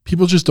that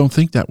people just don't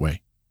think that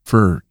way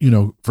for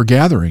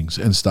gatherings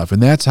and stuff.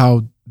 And that's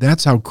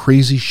how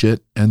crazy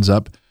shit ends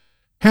up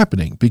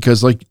happening.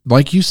 Because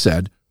like you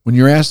said, when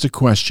you're asked a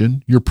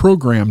question, you're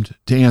programmed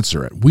to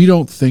answer it. We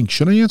don't think,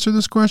 should I answer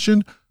this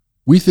question?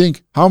 We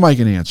think, how am I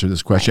going to answer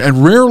this question?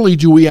 And rarely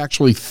do we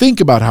actually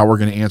think about how we're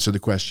going to answer the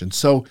question.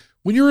 So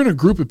when you're in a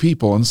group of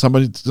people and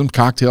some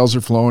cocktails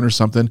are flowing or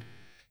something,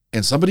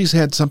 and somebody's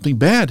had something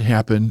bad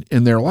happen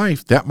in their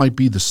life, that might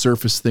be the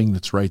surface thing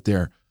that's right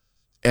there.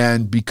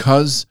 And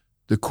because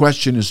the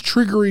question is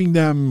triggering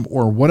them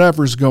or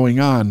whatever's going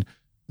on,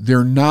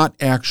 they're not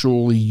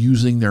actually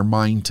using their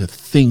mind to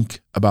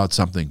think about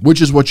something, which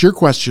is what your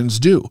questions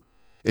do.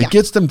 It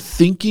gets them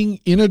thinking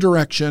in a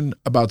direction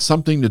about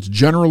something that's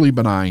generally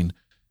benign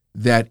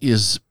that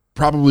is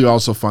probably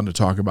also fun to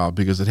talk about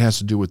because it has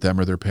to do with them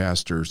or their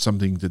past or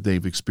something that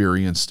they've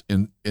experienced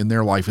in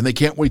their life, and they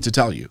can't wait to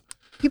tell you.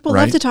 People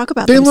love to talk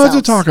about themselves. They love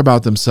to talk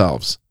about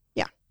themselves.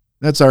 Yeah.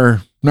 That's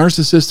our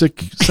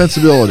narcissistic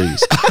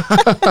sensibilities.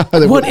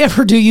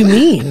 Whatever do you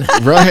mean?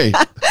 Right.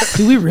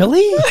 Do we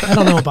really? I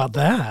don't know about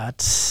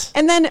that.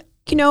 And then,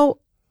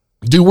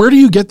 where do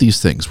you get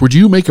these things? Would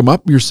you make them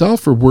up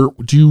yourself or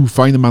do you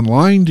find them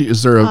online?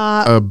 Is there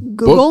a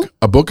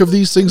book of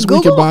these things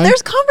we could buy?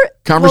 There's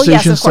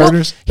conversation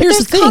starters. Here's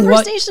the thing.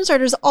 Conversation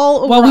starters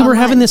all over. While we were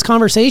having this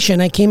conversation,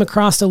 I came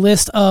across a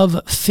list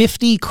of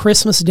 50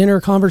 Christmas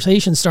dinner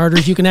conversation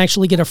starters. You can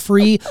actually get a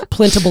free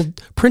printable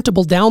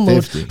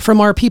download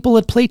from our people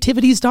at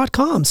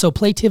playtivities.com. So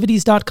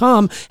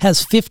playtivities.com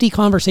has 50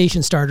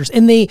 conversation starters,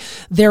 and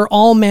they're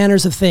all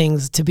manners of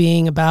things to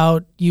being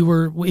about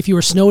if you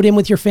were snowed in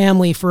with your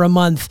family for a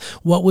month,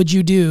 what would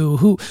you do?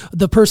 Who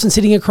the person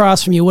sitting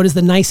across from you, what is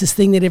the nicest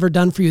thing they'd ever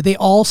done for you? They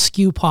all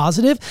skew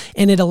positive,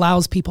 and it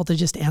allows people to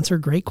just answer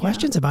great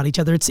questions about each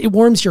other. It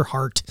warms your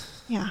heart.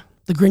 Yeah.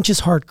 The Grinch's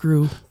heart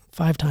grew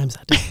 5 times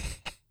that day.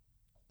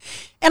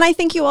 And I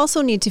think you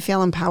also need to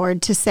feel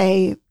empowered to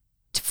say,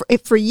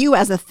 for you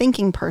as a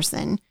thinking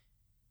person,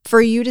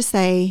 for you to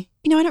say,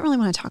 I don't really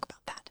want to talk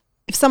about that.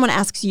 If someone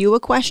asks you a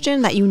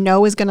question that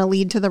is going to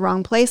lead to the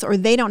wrong place or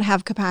they don't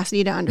have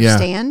capacity to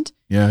understand,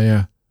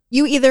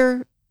 you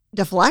either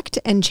deflect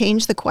and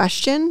change the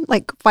question,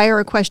 like fire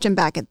a question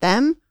back at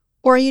them,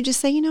 or you just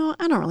say, I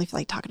don't really feel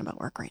like talking about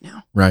work right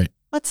now. Right.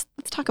 Let's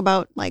talk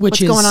about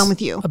what's going on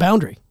with you. A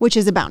boundary. Which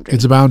is a boundary.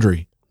 It's a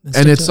boundary.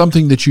 And it's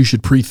something that you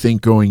should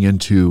pre-think going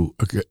into,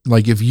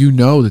 like if you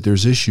know that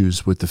there's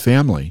issues with the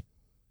family,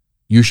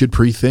 you should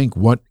pre-think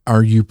what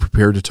are you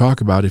prepared to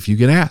talk about if you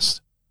get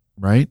asked,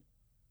 right?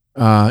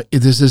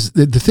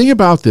 The thing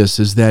about this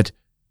is that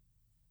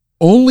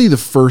only the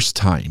first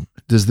time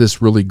does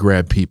this really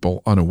grab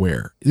people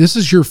unaware. This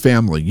is your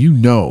family. You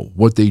know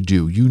what they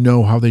do. You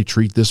know how they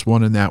treat this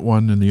one and that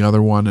one and the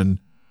other one and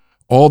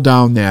all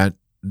down that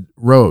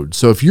road.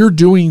 So if you're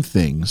doing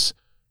things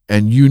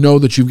and you know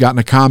that you've gotten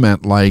a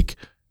comment like,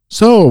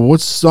 so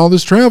what's all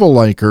this travel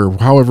like, or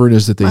however it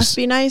is that they must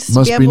be nice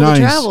to be able to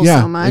travel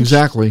yeah, so much.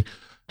 Exactly.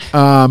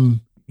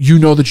 You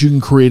know that you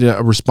can create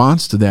a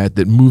response to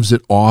that moves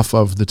it off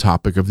of the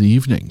topic of the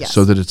evening, Yes.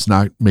 so that it's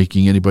not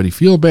making anybody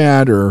feel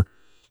bad or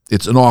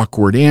it's an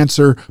awkward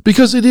answer,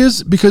 because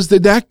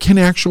that can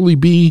actually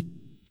be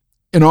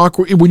an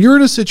awkward, when you're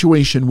in a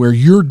situation where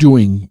you're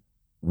doing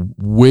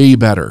way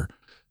better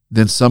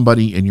than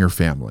somebody in your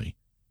family,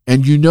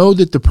 and you know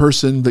that the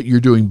person that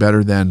you're doing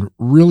better than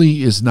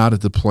really is not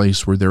at the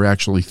place where they're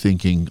actually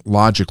thinking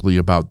logically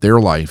about their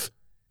life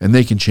and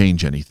they can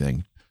change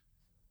anything,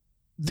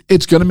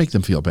 it's going to make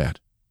them feel bad.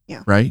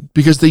 Yeah. Right?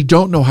 Because they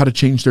don't know how to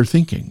change their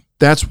thinking.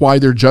 That's why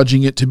they're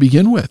judging it to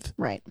begin with.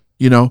 Right.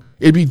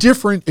 It'd be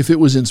different if it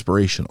was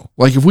inspirational.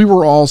 Like if we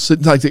were all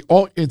sitting,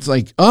 it's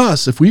like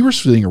us, if we were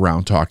sitting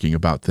around talking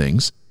about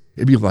things,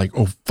 it'd be like,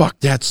 oh, fuck,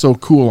 that's so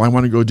cool. I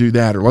want to go do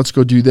that, or let's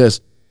go do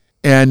this.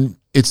 And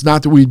it's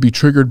not that we'd be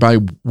triggered by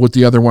what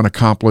the other one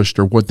accomplished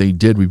or what they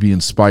did. We'd be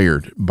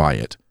inspired by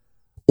it,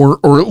 or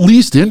at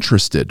least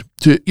interested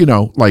to,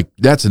 like,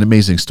 that's an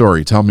amazing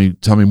story. Tell me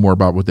more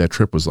about what that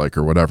trip was like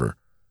or whatever.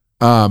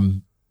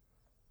 But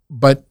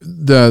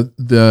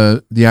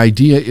the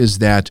idea is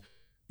that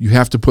you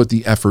have to put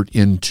the effort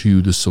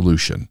into the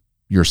solution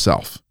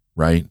yourself,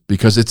 right?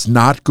 Because it's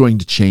not going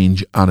to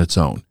change on its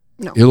own.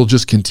 No. It'll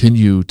just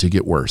continue to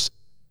get worse.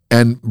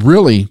 And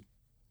really,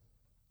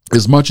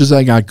 as much as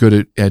I got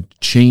good at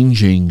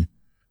changing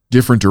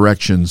different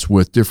directions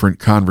with different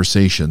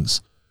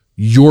conversations,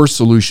 your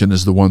solution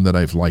is the one that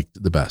I've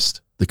liked the best.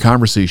 The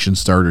conversation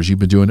starters, you've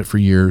been doing it for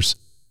years.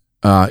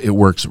 It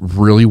works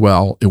really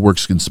well. It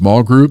works in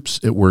small groups.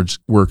 It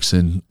works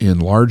in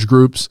large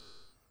groups.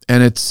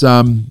 And it's,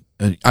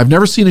 I've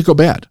never seen it go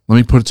bad. Let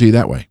me put it to you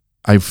that way.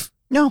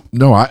 No,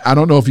 I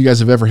don't know if you guys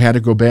have ever had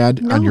it go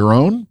bad on your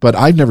own, but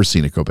I've never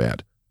seen it go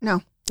bad.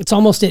 No. It's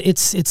almost,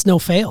 it's no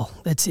fail.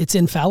 It's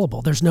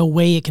infallible. There's no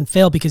way it can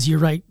fail, because you're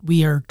right.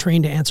 We are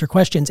trained to answer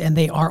questions, and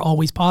they are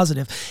always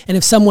positive. And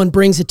if someone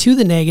brings it to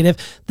the negative,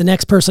 the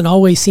next person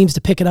always seems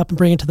to pick it up and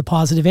bring it to the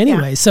positive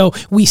anyway. Yeah. So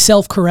we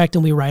self-correct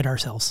and we right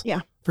ourselves.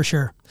 Yeah. For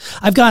sure.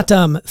 I've got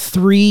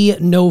 3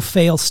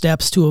 no-fail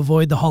steps to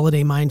avoid the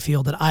holiday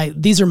minefield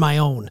these are my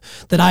own,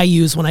 that I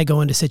use when I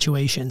go into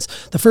situations.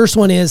 The first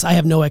one is I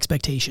have no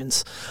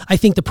expectations. I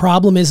think the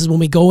problem is when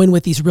we go in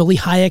with these really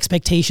high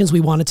expectations, we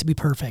want it to be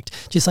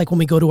perfect. Just like when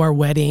we go to our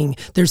wedding,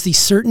 there's these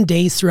certain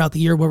days throughout the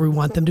year where we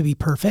want them to be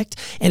perfect.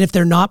 And if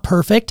they're not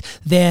perfect,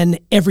 then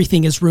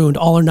everything is ruined,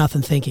 all or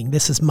nothing thinking.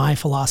 This is my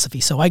philosophy.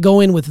 So I go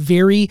in with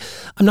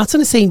I'm not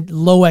going to say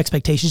low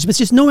expectations, but it's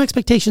just no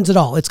expectations at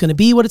all. It's going to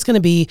be what it's going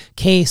to be.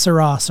 Que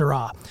sera,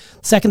 sera.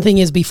 Second thing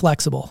is be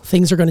flexible.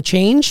 Things are going to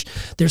change.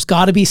 There's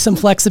got to be some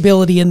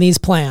flexibility in these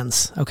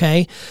plans,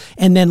 okay?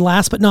 And then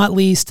last but not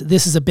least,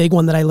 this is a big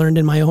one that I learned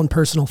in my own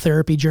personal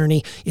therapy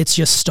journey. It's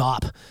just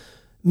stop.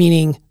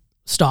 Meaning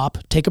stop,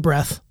 take a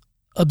breath,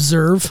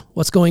 observe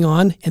what's going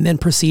on, and then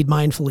proceed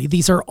mindfully.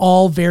 These are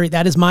all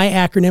that is my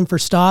acronym for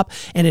stop,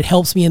 and it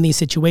helps me in these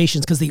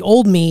situations, because the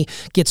old me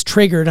gets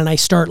triggered and I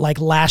start like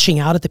lashing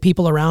out at the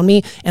people around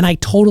me, and I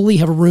totally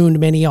have ruined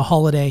many a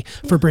holiday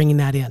for bringing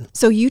that in.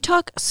 So you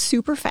talk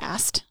super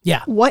fast.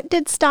 Yeah. What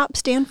did STOP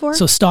stand for?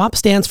 So STOP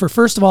stands for,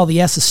 first of all, the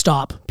S is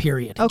stop,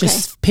 period. Okay.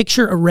 Just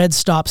picture a red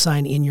stop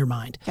sign in your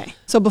mind. Okay.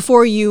 So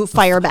before you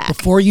fire back.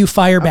 Before you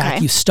fire back,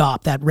 Okay. you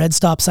stop. That red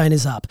stop sign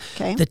is up.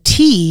 Okay. The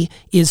T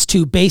is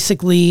to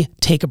basically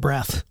take a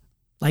breath,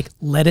 like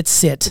let it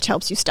sit. Which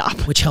helps you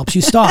stop. Which helps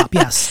you stop.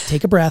 Yes.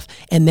 Take a breath.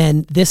 And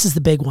then this is the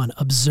big one.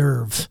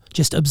 Observe.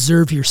 Just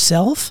observe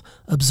yourself,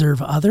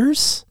 observe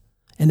others.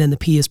 And then the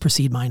P is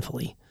proceed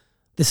mindfully.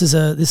 This is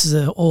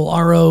a old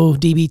RO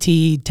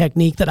DBT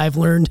technique that I've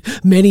learned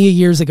many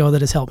years ago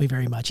that has helped me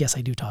very much. Yes,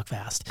 I do talk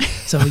fast.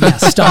 So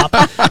yes, stop,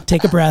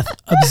 take a breath,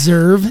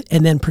 observe,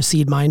 and then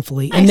proceed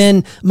mindfully. Nice. And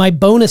then my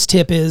bonus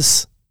tip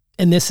is,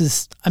 and this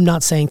is, I'm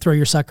not saying throw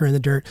your sucker in the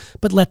dirt,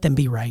 but let them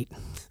be right.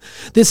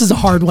 This is a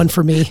hard one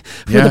for me.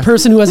 For the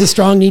person who has a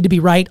strong need to be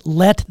right,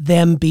 let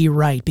them be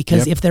right.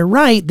 Because if they're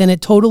right, then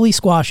it totally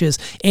squashes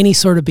any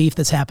sort of beef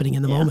that's happening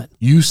in the moment.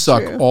 You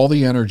suck all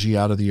the energy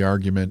out of the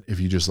argument if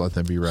you just let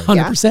them be right.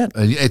 100%.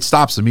 It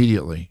stops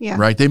immediately,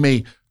 right? They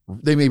may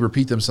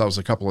repeat themselves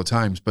a couple of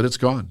times, but it's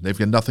gone. They've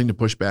got nothing to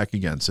push back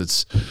against.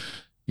 It's,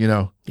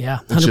 Yeah,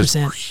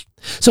 100%.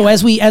 So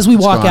as we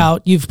walk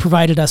out, you've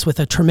provided us with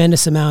a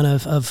tremendous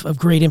amount of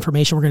great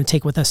information we're going to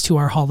take with us to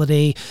our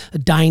holiday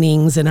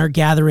dinings and our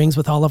gatherings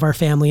with all of our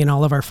family and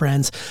all of our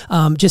friends,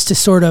 just to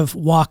sort of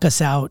walk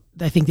us out.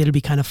 I think that'll be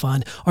kind of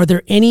fun. Are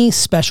there any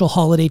special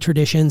holiday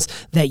traditions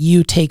that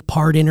you take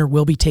part in or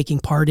will be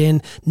taking part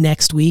in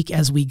next week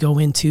as we go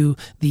into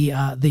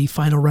the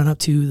final run up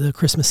to the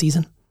Christmas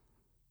season?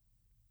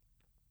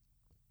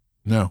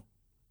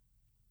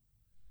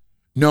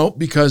 No,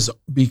 because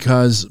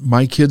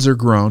my kids are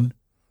grown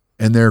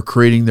and they're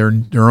creating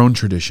their own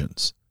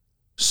traditions.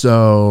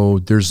 So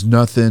there's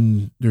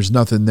nothing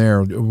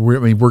there.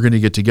 We're going to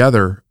get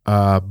together,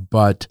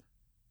 but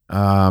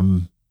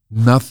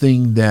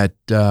nothing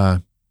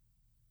that's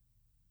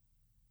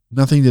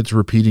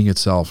repeating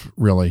itself,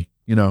 really.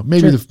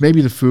 Maybe Sure.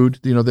 maybe the food,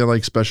 they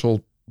like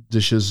special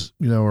dishes,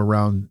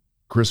 around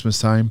Christmas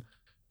time.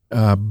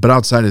 But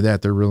outside of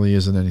that, there really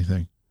isn't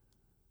anything.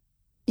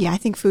 Yeah, I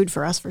think food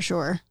for us for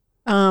sure.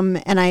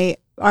 And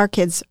our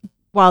kids,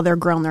 while they're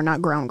grown, they're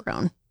not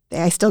grown.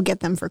 I still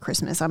get them for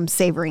Christmas. I'm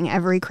savoring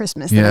every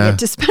Christmas that I get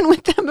to spend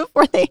with them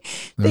before they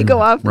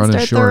go off and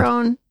start their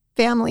own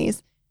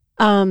families.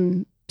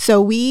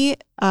 So we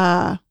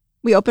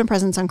open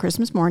presents on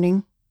Christmas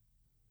morning,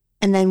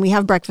 and then we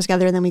have breakfast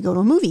together, and then we go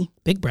to a movie.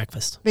 Big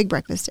breakfast.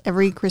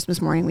 Every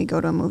Christmas morning we go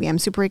to a movie. I'm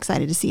super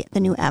excited to see the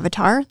new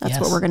Avatar. That's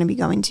what we're going to be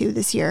going to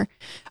this year.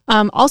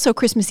 Also,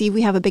 Christmas Eve,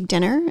 we have a big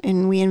dinner,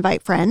 and we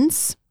invite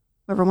friends,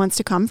 whoever wants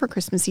to come for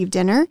Christmas Eve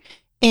dinner.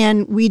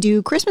 And we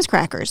do Christmas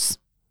crackers,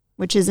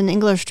 which is an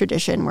English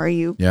tradition where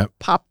you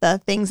pop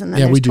the things, and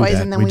then there's toys,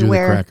 and then we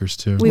wear the crackers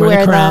too. We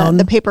wear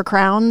the paper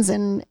crowns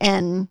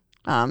and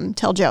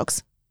tell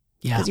jokes.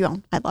 Yeah. Because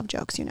I love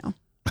jokes, Yeah,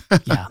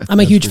 I'm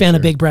a huge fan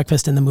of Big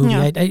Breakfast in the movie.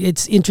 Yeah.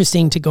 It's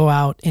interesting to go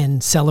out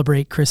and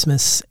celebrate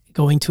Christmas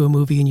going to a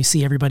movie, and you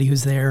see everybody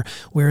who's there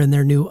wearing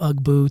their new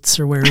Ugg boots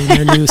or wearing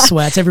their new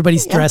sweats.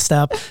 Everybody's dressed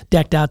up,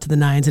 decked out to the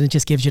nines, and it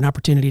just gives you an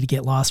opportunity to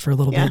get lost for a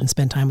little bit and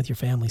spend time with your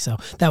family. So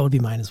that would be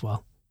mine as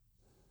well.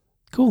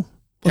 Cool.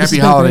 Well, Happy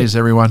holidays,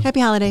 everyone.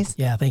 Happy holidays.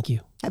 Yeah, thank you.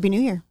 Happy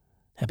New Year.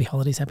 Happy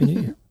holidays. Happy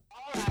New Year.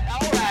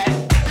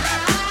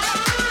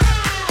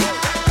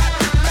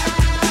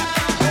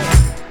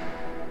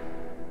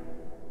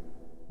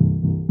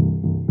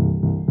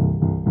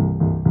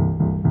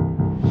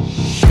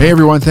 Hey,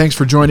 everyone. Thanks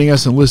for joining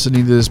us and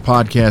listening to this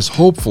podcast.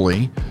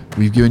 Hopefully,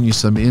 we've given you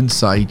some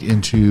insight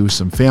into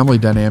some family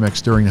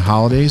dynamics during the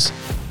holidays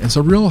and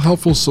some real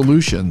helpful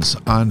solutions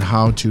on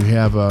how to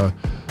have a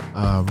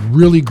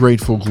really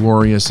grateful,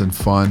 glorious, and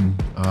fun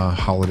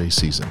holiday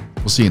season.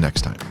 We'll see you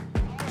next time.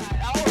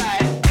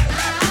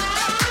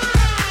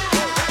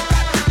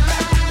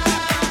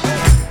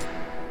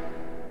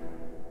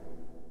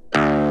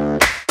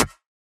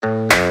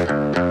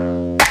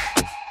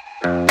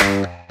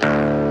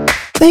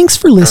 Thanks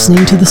for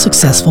listening to the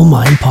Successful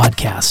Mind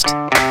podcast.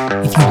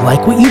 If you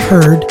like what you've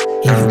heard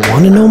and you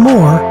want to know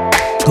more,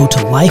 go to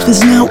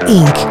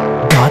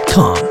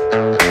lifeisnowinc.com.